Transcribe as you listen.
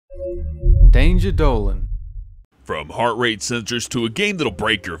Danger Dolan. From heart rate sensors to a game that'll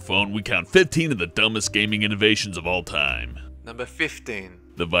break your phone, we count 15 of the dumbest gaming innovations of all time. Number 15.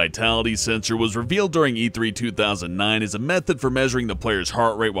 The Vitality sensor was revealed during E3 2009 as a method for measuring the player's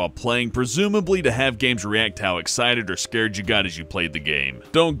heart rate while playing, presumably to have games react to how excited or scared you got as you played the game.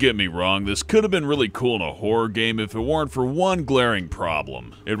 Don't get me wrong, this could have been really cool in a horror game if it weren't for one glaring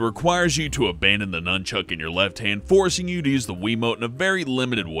problem. It requires you to abandon the nunchuck in your left hand, forcing you to use the Wiimote in a very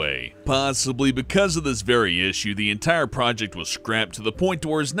limited way. Possibly because of this very issue, the entire project was scrapped to the point to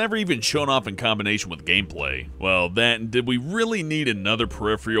where it's never even shown off in combination with gameplay. Well, that and did we really need another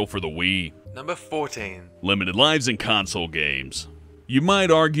peripheral for the Wii? Number 14. Limited lives in console games. You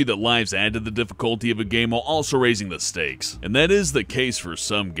might argue that lives add to the difficulty of a game while also raising the stakes, and that is the case for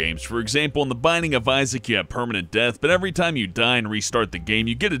some games. For example, in The Binding of Isaac you have permanent death, but every time you die and restart the game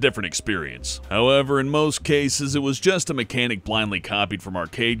you get a different experience. However, in most cases it was just a mechanic blindly copied from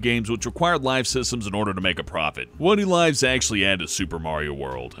arcade games which required life systems in order to make a profit. What do lives actually add to Super Mario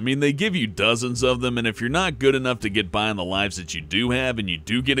World? I mean, they give you dozens of them, and if you're not good enough to get by on the lives that you do have and you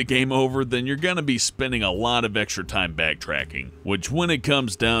do get a game over, then you're gonna be spending a lot of extra time backtracking, which when it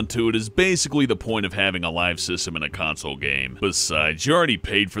comes down to it is basically the point of having a live system in a console game. Besides, you already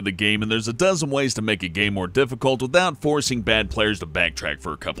paid for the game and there's a dozen ways to make a game more difficult without forcing bad players to backtrack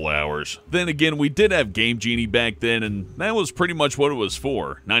for a couple hours. Then again, we did have Game Genie back then and that was pretty much what it was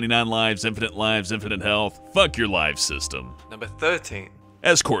for. 99 lives, infinite health. Fuck your live system. Number 13.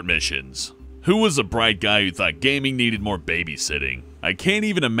 Escort missions. Who was a bright guy who thought gaming needed more babysitting? I can't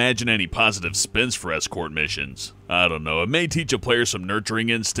even imagine any positive spins for escort missions. I don't know, it may teach a player some nurturing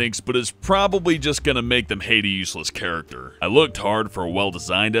instincts, but it's probably just gonna make them hate a useless character. I looked hard for a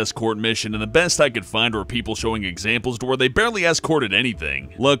well-designed escort mission, and the best I could find were people showing examples to where they barely escorted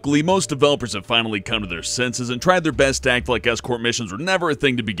anything. Luckily, most developers have finally come to their senses and tried their best to act like escort missions were never a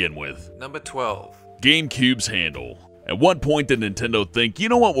thing to begin with. Number 12. GameCube's handle. At what point did Nintendo think, you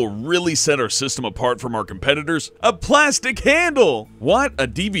know what will really set our system apart from our competitors? A plastic handle! What, a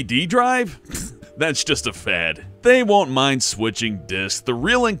DVD drive? That's just a fad. They won't mind switching discs. The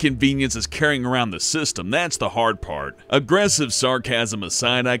real inconvenience is carrying around the system. That's the hard part. Aggressive sarcasm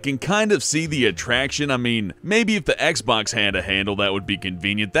aside, I can kind of see the attraction. I mean, maybe if the Xbox had a handle that would be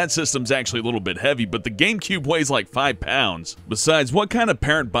convenient. That system's actually a little bit heavy, but the GameCube weighs like 5 pounds. Besides, what kind of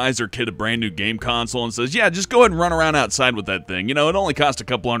parent buys their kid a brand new game console and says, yeah, just go ahead and run around outside with that thing. You know, it only cost a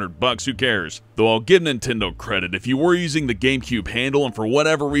couple $100, who cares? Though I'll give Nintendo credit. If you were using the GameCube handle and for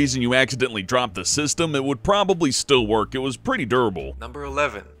whatever reason you accidentally dropped the system, it would probably still work. It was pretty durable. Number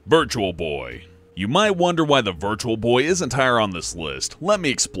 11. Virtual Boy. You might wonder why the Virtual Boy isn't higher on this list. Let me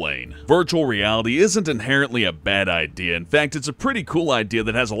explain. Virtual reality isn't inherently a bad idea. In fact, it's a pretty cool idea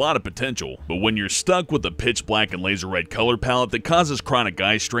that has a lot of potential. But when you're stuck with a pitch black and laser red color palette that causes chronic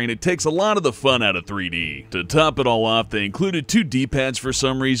eye strain, it takes a lot of the fun out of 3D. To top it all off, they included 2 D-pads for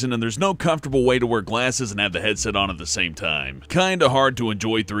some reason, and there's no comfortable way to wear glasses and have the headset on at the same time. Kinda hard to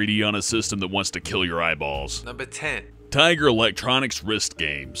enjoy 3D on a system that wants to kill your eyeballs. Number 10. Tiger Electronics wrist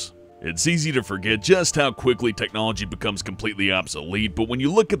games. It's easy to forget just how quickly technology becomes completely obsolete, but when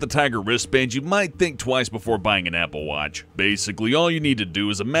you look at the Tiger wristband, you might think twice before buying an Apple Watch. Basically, all you need to do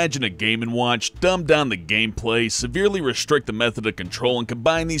is imagine a Game & Watch, dumb down the gameplay, severely restrict the method of control, and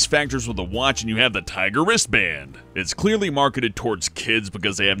combine these factors with a watch and you have the Tiger wristband. It's clearly marketed towards kids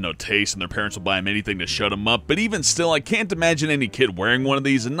because they have no taste and their parents will buy them anything to shut them up, but even still, I can't imagine any kid wearing one of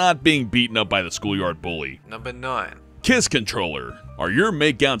these and not being beaten up by the schoolyard bully. Number 9. Kiss controller. Are your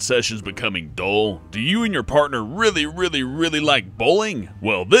makeout sessions becoming dull? Do you and your partner really like bowling?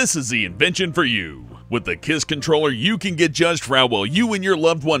 Well, this is the invention for you. With the Kiss controller, you can get judged for how well you and your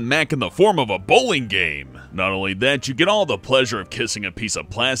loved one mac in the form of a bowling game. Not only that, you get all the pleasure of kissing a piece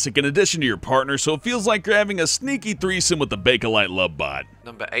of plastic in addition to your partner, so it feels like you're having a sneaky threesome with the Bakelite Love Bot.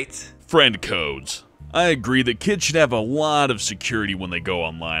 Number 8. Friend codes. I agree that kids should have a lot of security when they go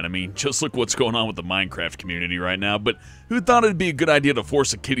online. I mean, just look what's going on with the Minecraft community right now, but who thought it'd be a good idea to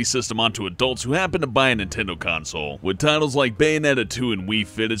force a kiddie system onto adults who happen to buy a Nintendo console? With titles like Bayonetta 2 and Wii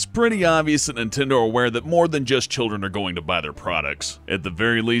Fit, it's pretty obvious that Nintendo are aware that more than just children are going to buy their products. At the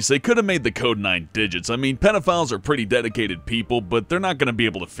very least, they could have made the code 9 digits. I mean, pedophiles are pretty dedicated people, but they're not going to be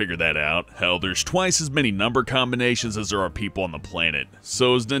able to figure that out. Hell, there's twice as many number combinations as there are people on the planet.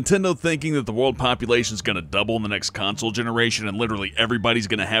 So is Nintendo thinking that the world population is going to double in the next console generation and literally everybody's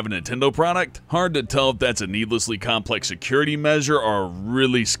going to have a Nintendo product? Hard to tell if that's a needlessly complex security measure or a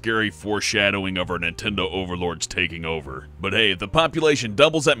really scary foreshadowing of our Nintendo overlords taking over. But hey, if the population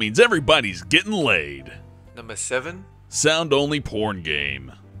doubles, that means everybody's getting laid. Number 7. Sound-only porn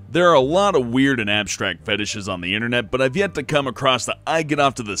game. There are a lot of weird and abstract fetishes on the internet, but I've yet to come across the I get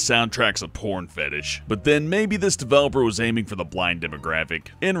off to the soundtracks of porn fetish. But then maybe this developer was aiming for the blind demographic.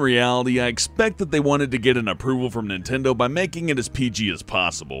 In reality, I expect that they wanted to get an approval from Nintendo by making it as PG as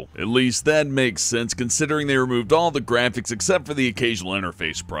possible. At least that makes sense considering they removed all the graphics except for the occasional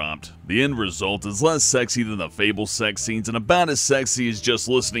interface prompt. The end result is less sexy than the Fable sex scenes and about as sexy as just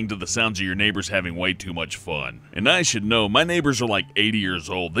listening to the sounds of your neighbors having way too much fun. And I should know, my neighbors are like 80 years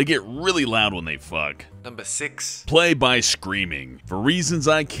old. They get really loud when they fuck. Number 6. Play by screaming. For reasons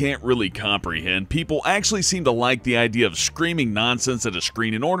I can't really comprehend, people actually seem to like the idea of screaming nonsense at a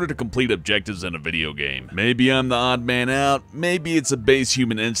screen in order to complete objectives in a video game. Maybe I'm the odd man out, maybe it's a base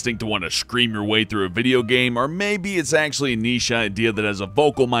human instinct to want to scream your way through a video game, or maybe it's actually a niche idea that has a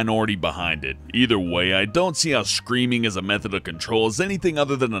vocal minority behind it. Either way, I don't see how screaming as a method of control is anything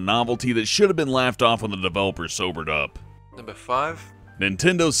other than a novelty that should have been laughed off when the developers sobered up. Number 5.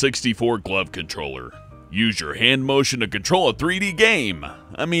 Nintendo 64 Glove Controller. Use your hand motion to control a 3D game.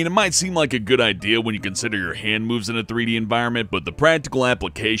 I mean, it might seem like a good idea when you consider your hand moves in a 3D environment, but the practical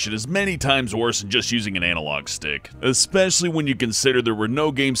application is many times worse than just using an analog stick. Especially when you consider there were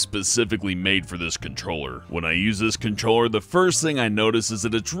no games specifically made for this controller. When I use this controller, the first thing I notice is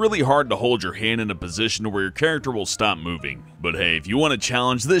that it's really hard to hold your hand in a position where your character will stop moving. But hey, if you want a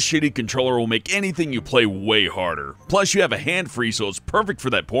challenge, this shitty controller will make anything you play way harder. Plus you have a hand free, so it's perfect for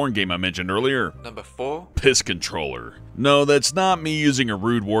that porn game I mentioned earlier. Number 4. Piss controller. No, that's not me using a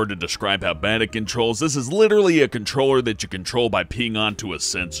rude word to describe how bad it controls. This is literally a controller that you control by peeing onto a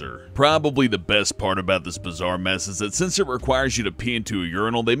sensor. Probably the best part about this bizarre mess is that since it requires you to pee into a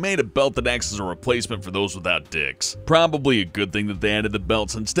urinal, they made a belt that acts as a replacement for those without dicks. Probably a good thing that they added the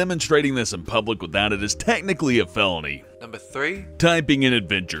belt, since demonstrating this in public without it is technically a felony. Number 3. Typing in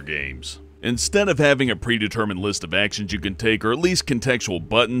adventure games. Instead of having a predetermined list of actions you can take, or at least contextual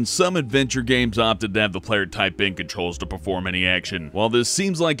buttons, some adventure games opted to have the player type in controls to perform any action. While this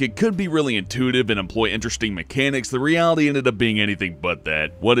seems like it could be really intuitive and employ interesting mechanics, the reality ended up being anything but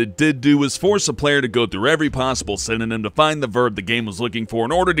that. What it did do was force a player to go through every possible synonym to find the verb the game was looking for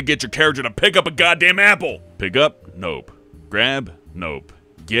in order to get your character to pick up a goddamn apple! Pick up? Nope. Grab? Nope.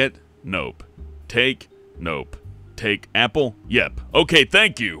 Get? Nope. Take? Nope. Take apple? Yep. Okay,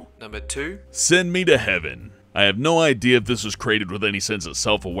 thank you! Number 2. Send me to heaven. I have no idea if this was created with any sense of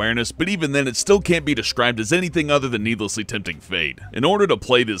self-awareness, but even then it still can't be described as anything other than needlessly tempting fate. In order to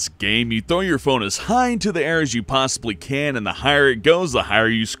play this game, you throw your phone as high into the air as you possibly can, and the higher it goes, the higher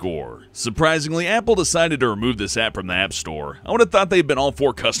you score. Surprisingly, Apple decided to remove this app from the App Store. I would have thought they'd been all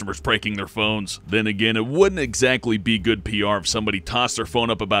for customers breaking their phones. Then again, it wouldn't exactly be good PR if somebody tossed their phone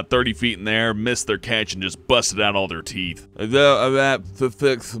up about 30 feet in the air, missed their catch, and just busted out all their teeth. I have to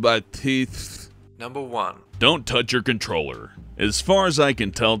fix my teeth. Number 1. Don't touch your controller. As far as I can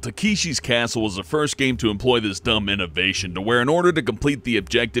tell, Takeshi's Castle was the first game to employ this dumb innovation to where in order to complete the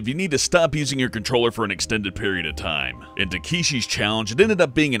objective, you need to stop using your controller for an extended period of time. In Takeshi's Challenge, it ended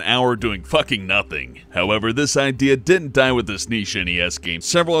up being an hour doing fucking nothing. However, this idea didn't die with this niche NES game.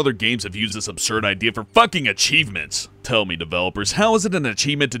 Several other games have used this absurd idea for fucking achievements. Tell me, developers, how is it an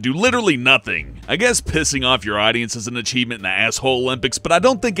achievement to do literally nothing? I guess pissing off your audience is an achievement in the asshole Olympics, but I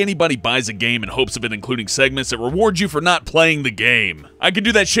don't think anybody buys a game in hopes of it including segments that reward you for not playing the game. I could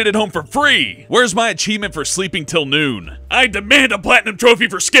do that shit at home for free! Where's my achievement for sleeping till noon? I demand a platinum trophy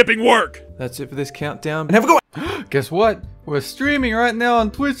for skipping work! That's it for this countdown. And have a go. Guess what? We're streaming right now on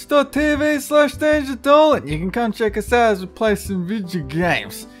twitch.tv/DangerDolan. You can come check us out as we play some video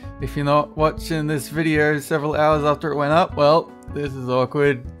games. If you're not watching this video several hours after it went up, well, this is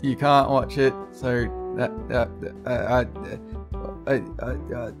awkward. You can't watch it, so have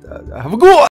a go.